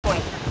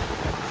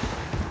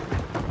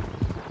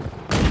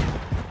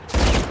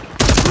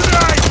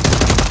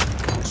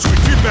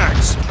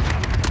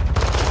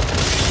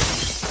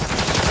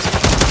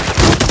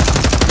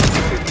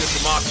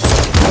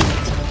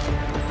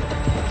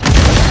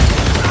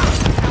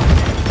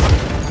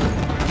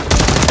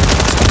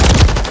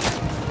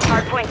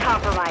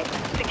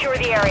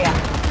the area.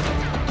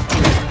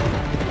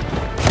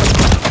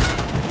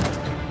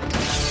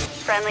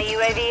 Friendly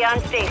UAV on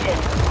station.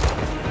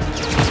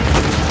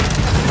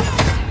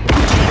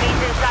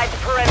 Enemies inside the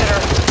perimeter.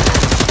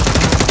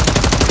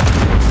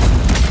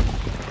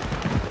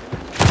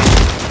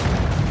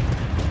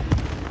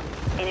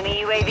 Enemy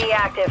UAV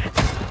active.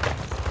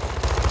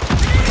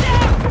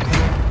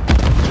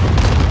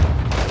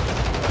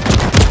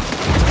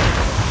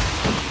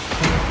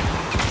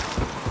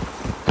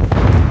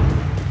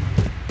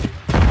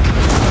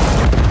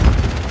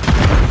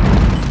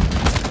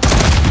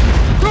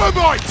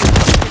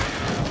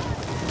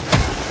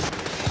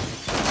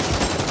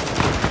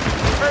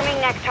 Confirming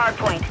next hard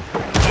point.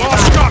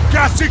 Lost up,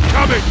 gas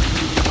incoming!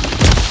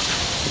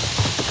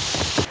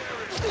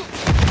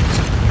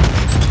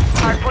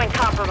 Hard point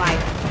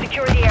compromised.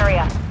 Secure the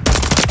area.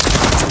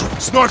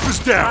 Sniper's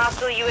down!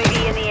 Hostile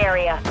UAV in the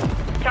area.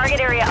 Target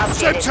area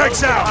updated.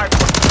 Semtex out!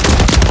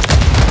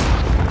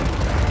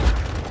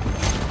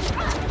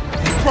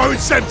 Throwing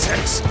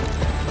Semtex!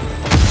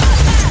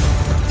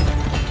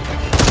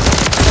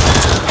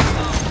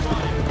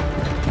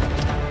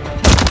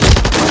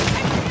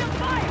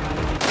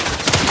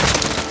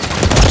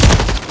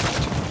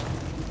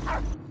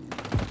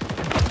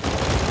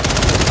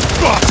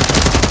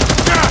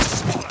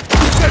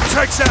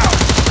 Semtex out!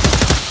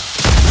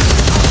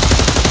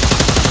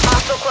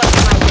 Hostile close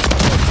to my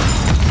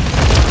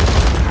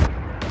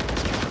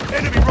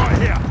Enemy right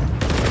here!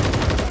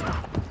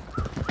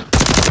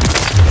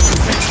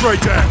 X-ray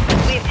down!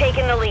 We've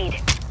taken the lead.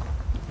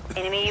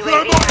 Enemy UAV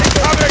Thermite active.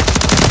 incoming!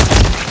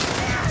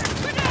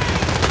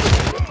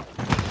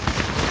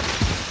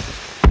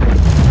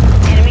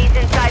 Enemies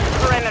inside the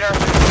perimeter.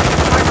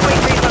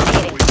 Hardpoint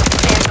relocating.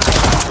 Stand by.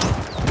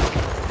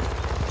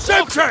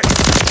 Semtex!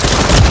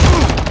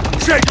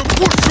 Jacob,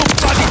 what's your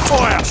bloody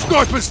fire?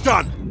 Sniper's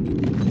done!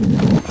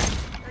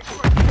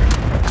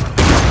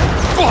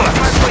 Bollocks!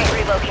 Hardpoint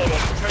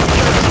relocated.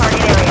 Secure the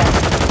target area.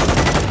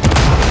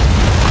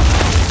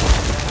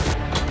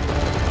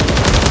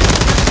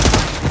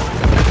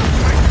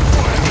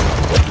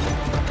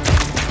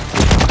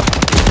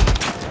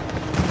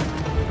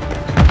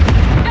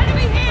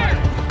 Enemy here!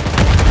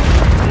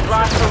 We've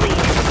lost the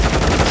lead.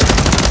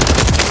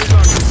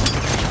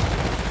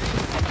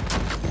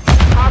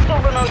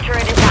 Hostile remote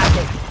turret is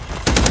active.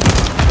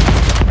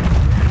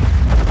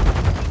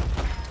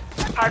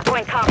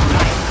 Hardpoint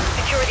compromised.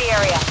 Secure the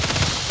area.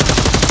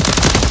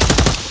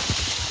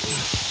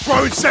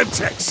 Throwing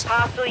Semtex!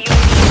 Hostile UAV in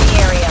the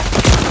area.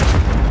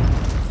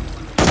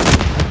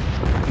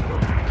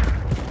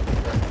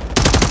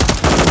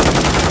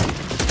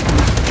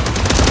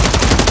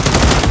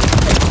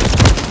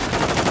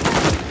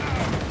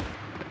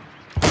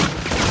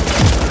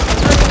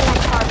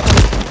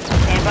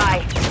 Stand by.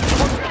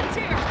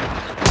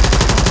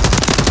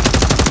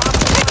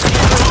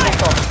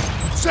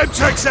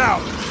 Semtex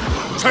out!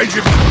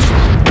 Changing.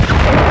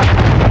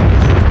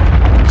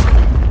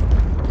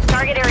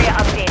 Target area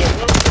updated.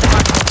 Move to the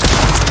hardpoint.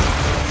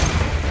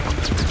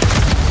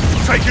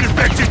 Taking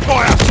effective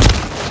fire!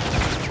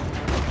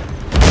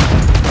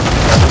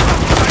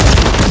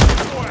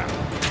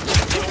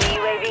 Enemy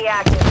UAV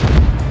active.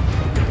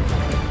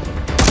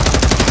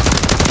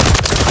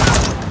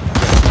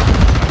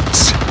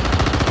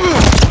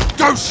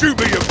 Don't shoot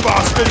me, you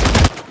bastard!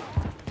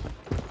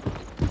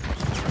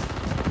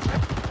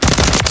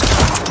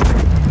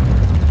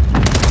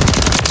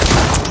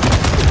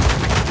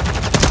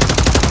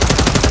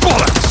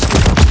 Bollocks!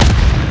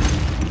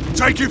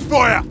 Taking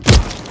fire!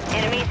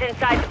 Enemies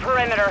inside the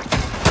perimeter.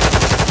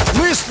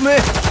 Missed me!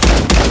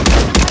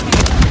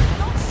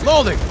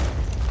 Loading!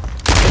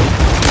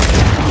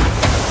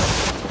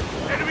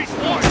 Enemy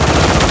spotted!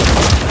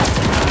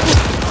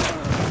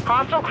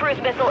 Hostile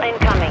cruise missile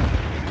incoming.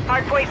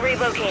 Hardpoint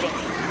relocating.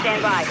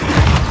 Stand by.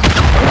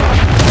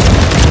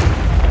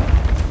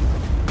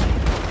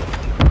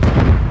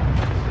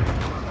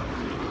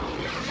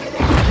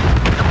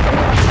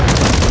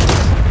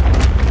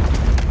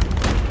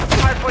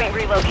 Hardpoint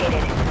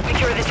relocated.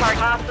 Secure the target.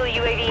 Hostile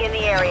UAV in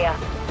the area.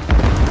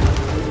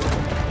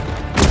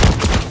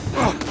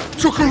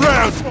 Took a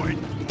round!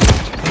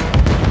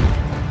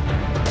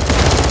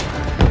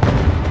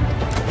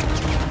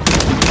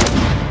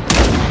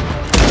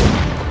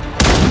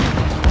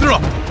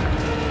 Drop!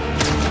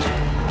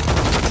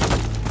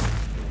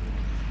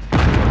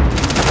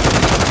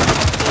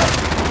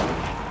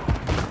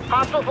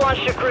 Hostiles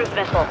launched a cruise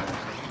missile.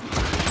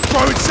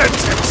 Throwing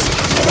Semtex!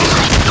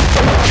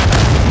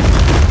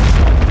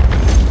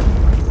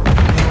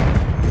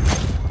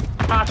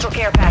 Hostile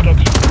care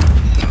package.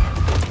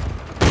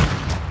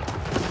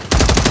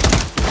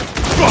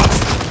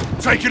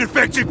 Bust! Taking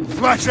effective!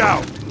 Flash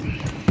out!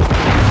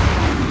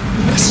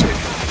 That's it.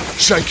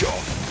 Shake it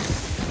off.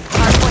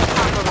 Hardpoint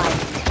compromised.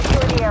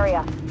 Secure the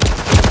area.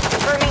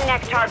 Confirming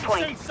next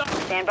hardpoint.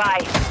 Stand by.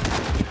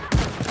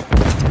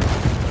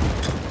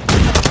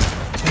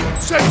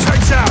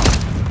 Semtex out!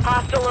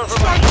 Hostile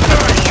overrun.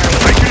 Confirming area.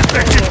 Taking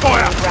effective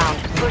fire! Ground.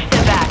 Push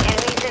them back.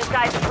 Enemies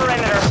inside the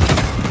perimeter.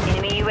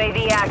 Enemy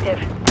UAV active.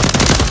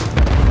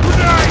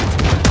 Grenade!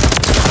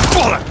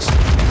 Bollocks!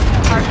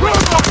 Hardpoint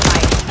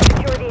compromised.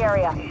 Secure the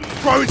area.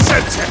 Throwing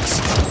Semtex!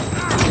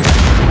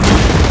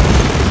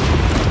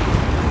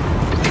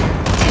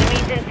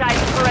 Enemies inside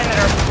the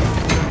perimeter.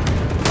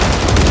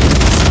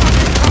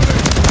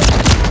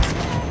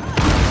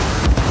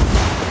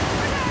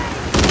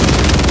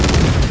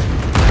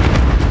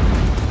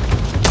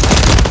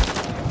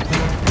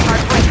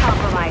 Hardpoint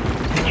compromised.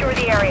 Secure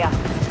the area.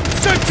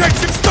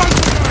 Semtex exploded!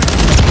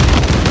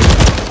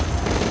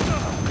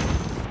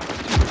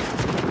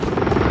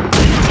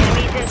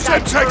 Enemies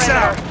inside the Semtex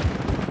out! perimeter.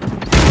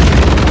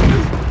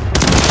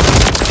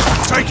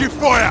 Taking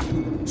fire!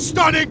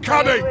 Stun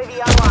incoming! UAV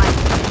online.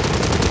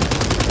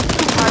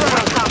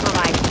 Hardpoint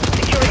compromised.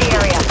 Secure the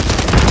area.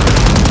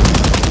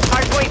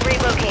 Hardpoint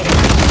relocated.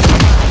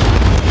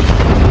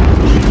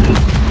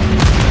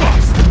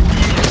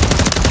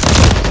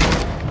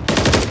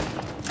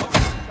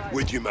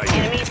 With you, mate.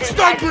 Enemies Stun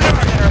inside the grenade!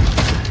 perimeter.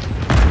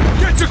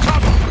 Get to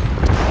cover!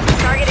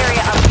 Target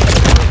area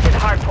updated. Move to the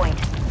hardpoint.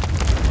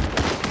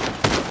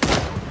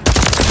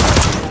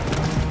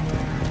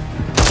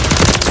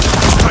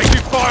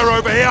 Taking fire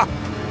over here!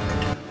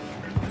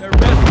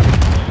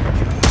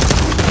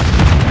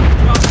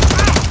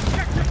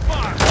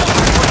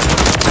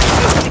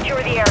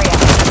 Secure the area.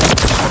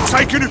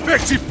 Taking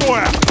effective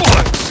fire!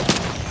 Bollocks!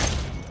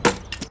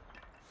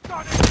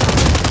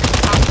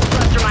 Hostile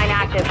cluster mine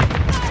active.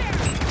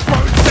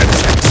 Throwing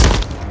Semtex!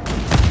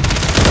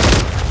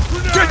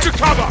 Get to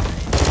cover!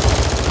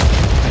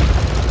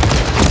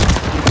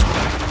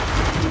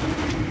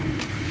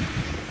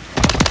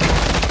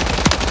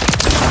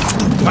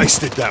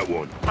 Wasted that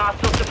one.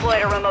 Hostiles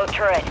deployed a remote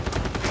turret.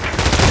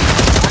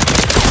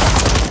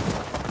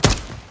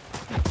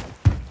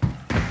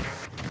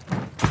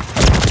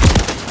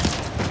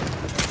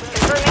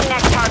 Confirming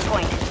next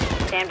hardpoint.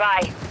 Stand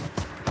by.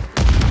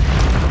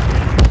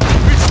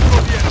 Visual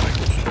of the enemy.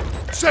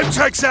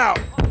 Semtex out!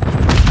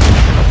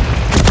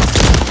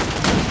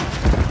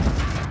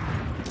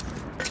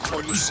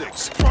 On the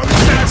 6. Throwing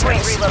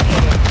Hardpoint Semtex!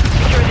 relocated.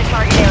 Secure the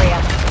target area.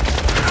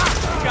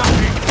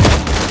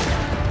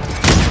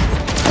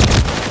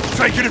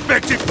 Taking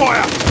effective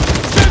fire!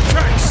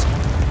 Semtex!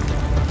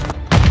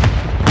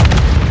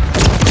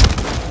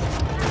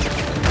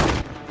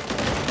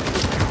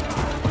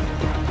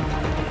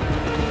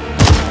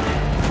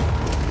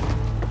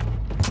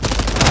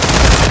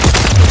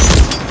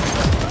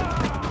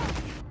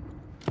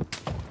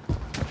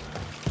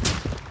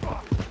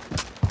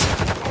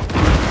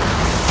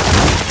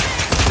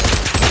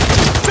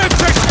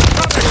 Semtex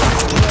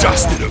coming!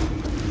 Dusted him!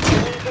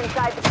 Enemies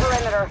inside the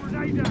perimeter.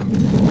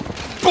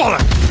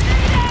 Bollock!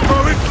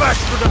 Throwing flash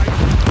grenade!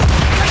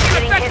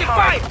 Getting hit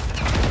hard.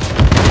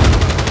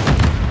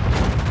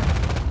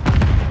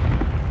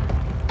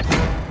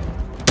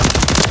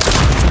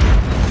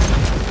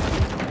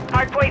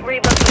 Hardpoint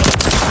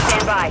relocated.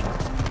 Stand by.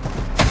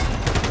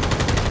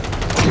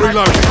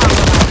 Reloading!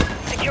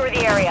 Compromised. Secure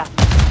the area.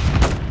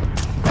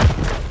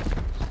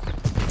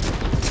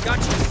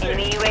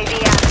 Enemy UAV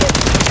active.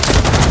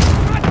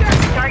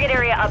 Target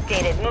area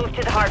updated. Move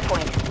to the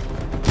hardpoint.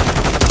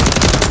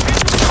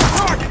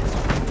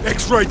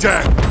 X-ray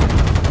down!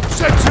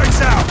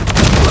 Semtex out!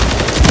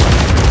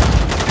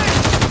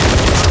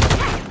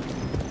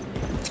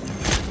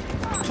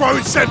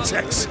 Throwing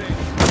Semtex!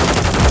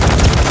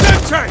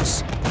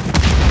 Semtex!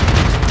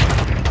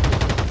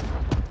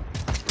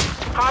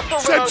 Hostile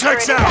remote turret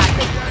Semtex is out!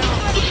 active.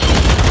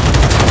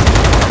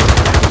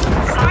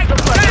 Hostile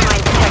cluster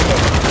mine detected.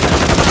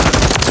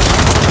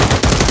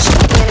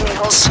 Enemy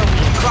holds the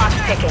lead. Clock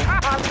ticking.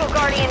 Hostile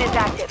Guardian is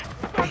active.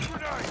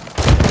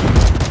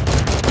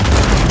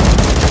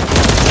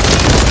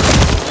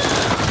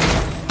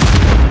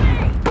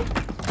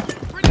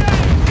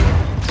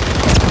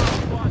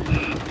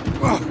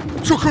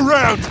 Took a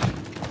round!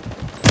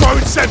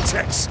 Throwing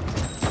Semtex!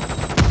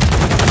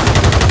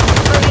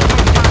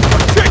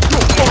 Get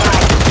your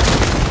fire!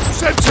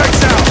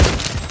 Semtex out!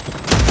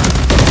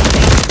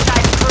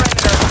 Inside the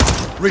perimeter.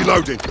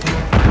 Reloading!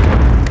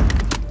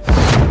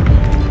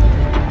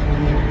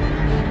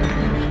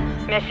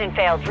 Mission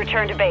failed.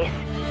 Return to base.